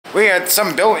We got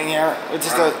some building here. It's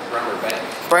just a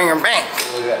Bremer Bank.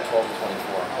 Look at that 12 to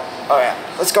 24. Oh yeah.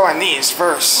 Let's go on these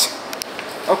first.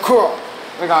 Oh cool.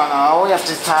 We're going all the way up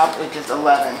to the top, which is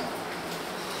 11.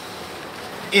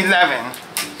 11.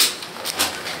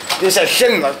 This is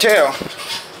Schindler too.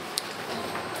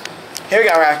 Here we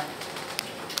go, Ryan.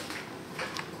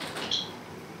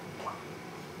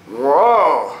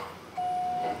 Whoa.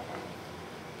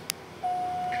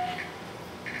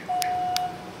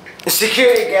 The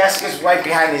security desk is right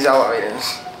behind these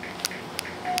elevators,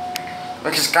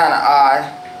 which is kind of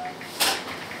odd.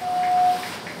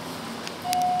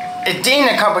 It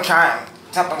dinged a couple times.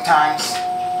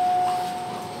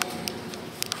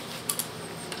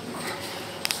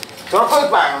 Door close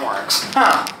button works,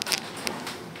 huh?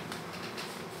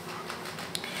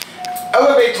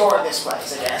 ELEVATour of this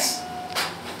place, I guess.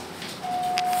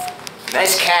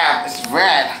 Nice cab, it's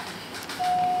red.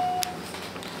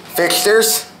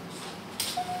 Fixtures.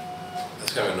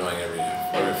 That's kind of annoying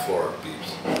every floor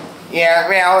beeps. Yeah, in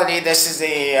reality, this is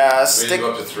the stick.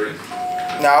 Go up to 3?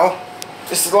 No,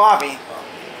 this is the lobby.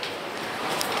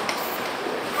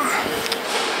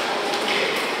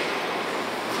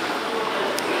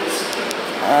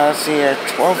 Let's see here,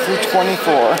 12 through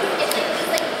 24.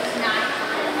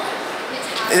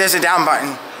 There's a down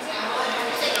button.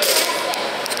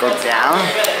 Let's go down.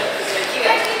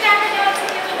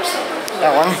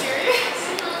 That one.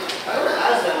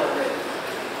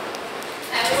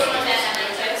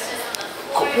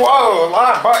 Whoa, a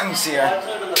lot of buttons here.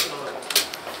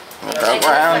 Look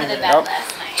around. Nope.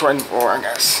 24, I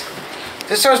guess.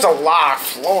 This shows a lot of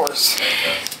floors.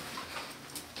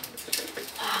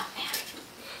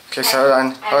 Okay, so hold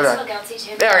on. Hold on.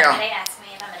 There we go. They asked me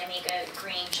if I'm going to make a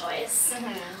green choice.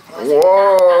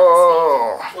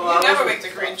 Whoa. You never make the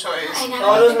green choice. I never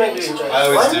always make the green choice. I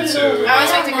always did too. I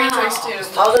always make the green choice too.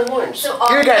 Thousand points. So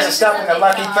You guys are stuck in the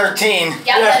lucky 13. Yep,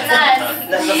 that's us.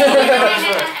 That's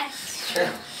the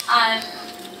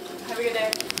Have a good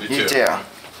day. Me You too. too.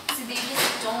 So they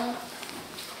just don't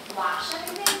wash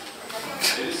everything?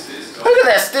 Look at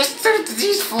this. There's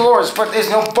these floors, but there's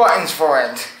no buttons for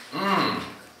it.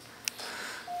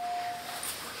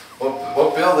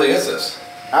 What building is this?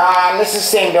 This is the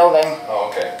same building, Oh,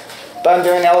 okay. but I'm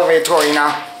doing ELEVATour, you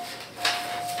know.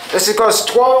 This goes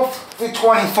 12 through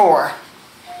 24.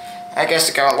 I guess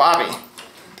to go lobby,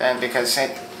 then because I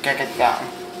can't get down.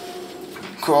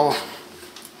 Cool.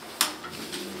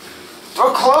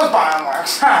 Door close button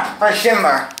works, huh? By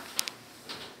Schindler.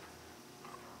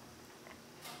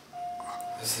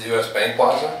 This is the U.S. Bank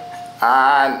Plaza?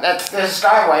 There's a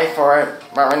skyway for it,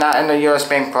 but we're not in the U.S.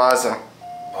 Bank Plaza.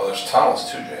 Oh, there's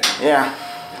tunnels too, Jay. Yeah.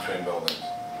 Between buildings.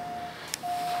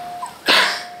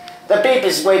 The beep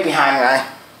is way behind, right?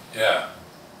 Yeah.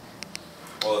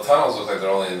 Well, the tunnels look like they're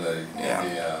only in the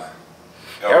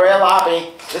Area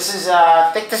lobby. This is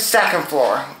I think the second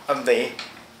floor of the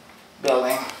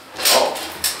building. Oh.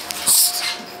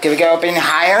 Can we go up any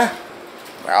higher?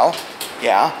 Well,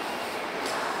 yeah.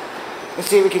 Let's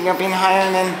see if we can go up any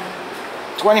higher than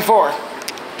 24.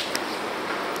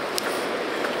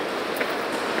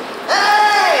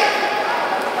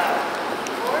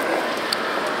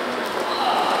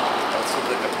 That's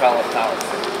the Capella Tower.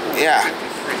 Yeah.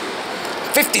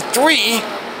 53?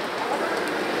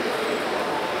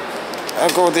 I'll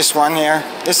go with this one here.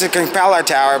 This is Capella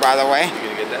Tower, by the way. You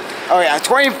gonna get that? Oh yeah,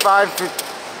 25 to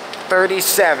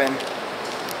 37.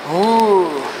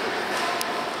 Ooh.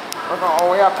 We're going all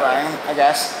the way up, Ryan, I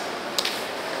guess.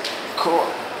 Cool.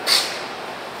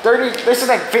 30, this is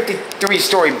like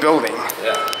 53-story building.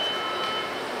 Yeah.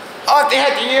 Oh, they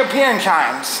had the European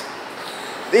chimes.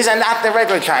 These are not the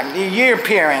regular chimes, the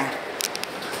European.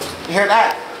 You hear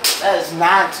that? That is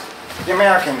not the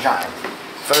American chime.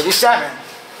 37.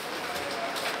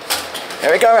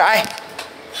 Here we go, right?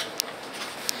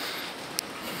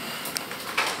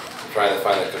 Trying to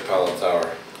find the Capella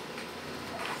Tower.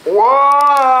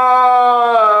 Whoa!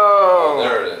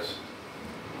 There it is.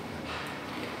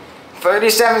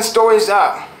 37 stories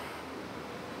up.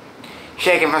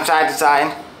 Shaking from side to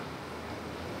side.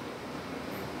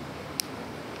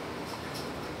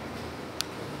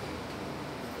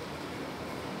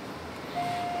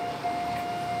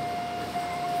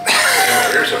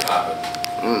 My ears are popping.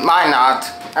 Mine not.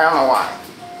 I don't know why.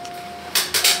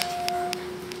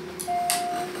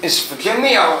 It's for Jim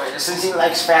the elevator since he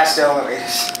likes fast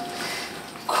elevators.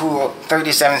 Cool.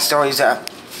 37 stories up.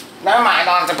 Never mind, I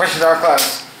don't have to push the door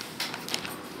closed.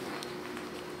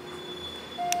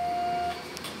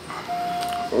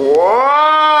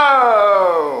 Whoa!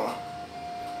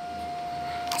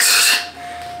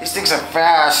 These things are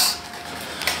fast.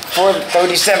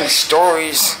 37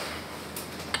 stories.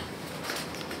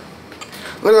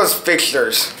 Look at those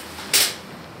fixtures.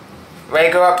 Ready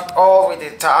to go up all the way to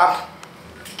the top.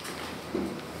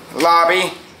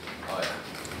 Lobby. Oh, yeah.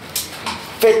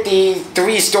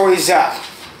 53 stories up.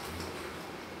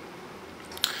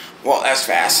 Well, that's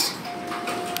fast.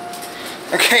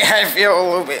 Okay, I feel a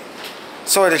little bit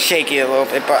sort of shaky a little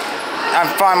bit, but I'm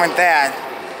fine with that.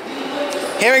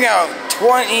 Here we go.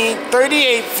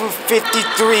 38 through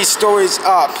 53 stories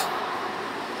up.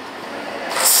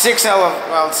 6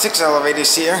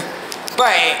 elevators here.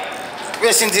 But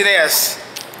listen to this.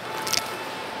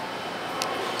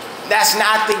 That's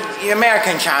not the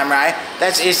American chime, right?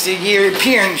 It's the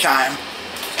European chime.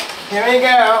 Here we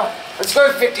go. Let's go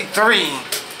to 53.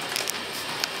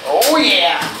 Oh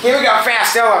yeah. Here we go,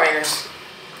 fast elevators.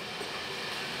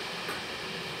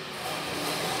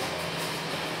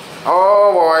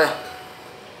 Oh boy.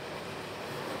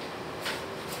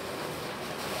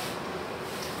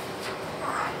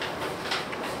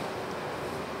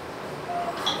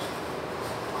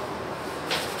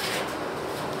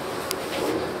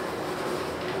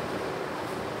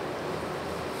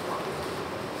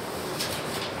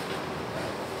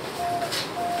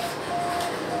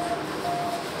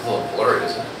 It's a little blurry,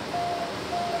 isn't it?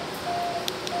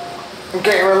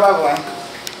 Okay, we're leveling.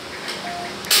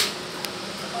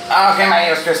 Okay, my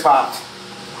ears just popped.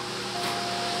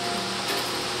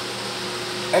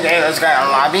 Okay, let's go to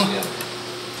the lobby. Yeah.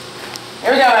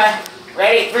 Here we go, man.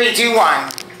 Ready? 3, 2,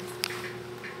 1.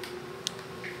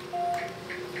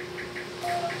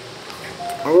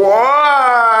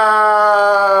 Whoa!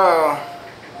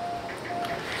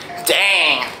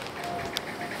 Dang.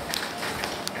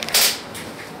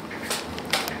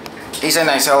 These are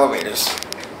nice elevators.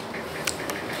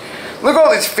 Look at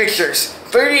all these fixtures.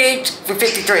 38 to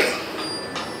 53.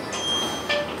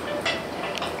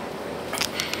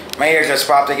 My ear just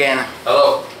popped again.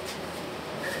 Hello.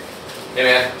 Hey,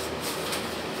 man.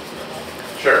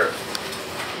 Sure.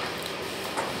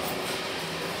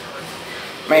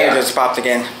 My ear Yeah. just popped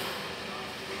again.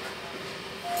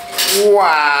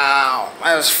 Wow.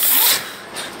 That was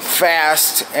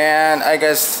fast, and I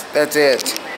guess that's it.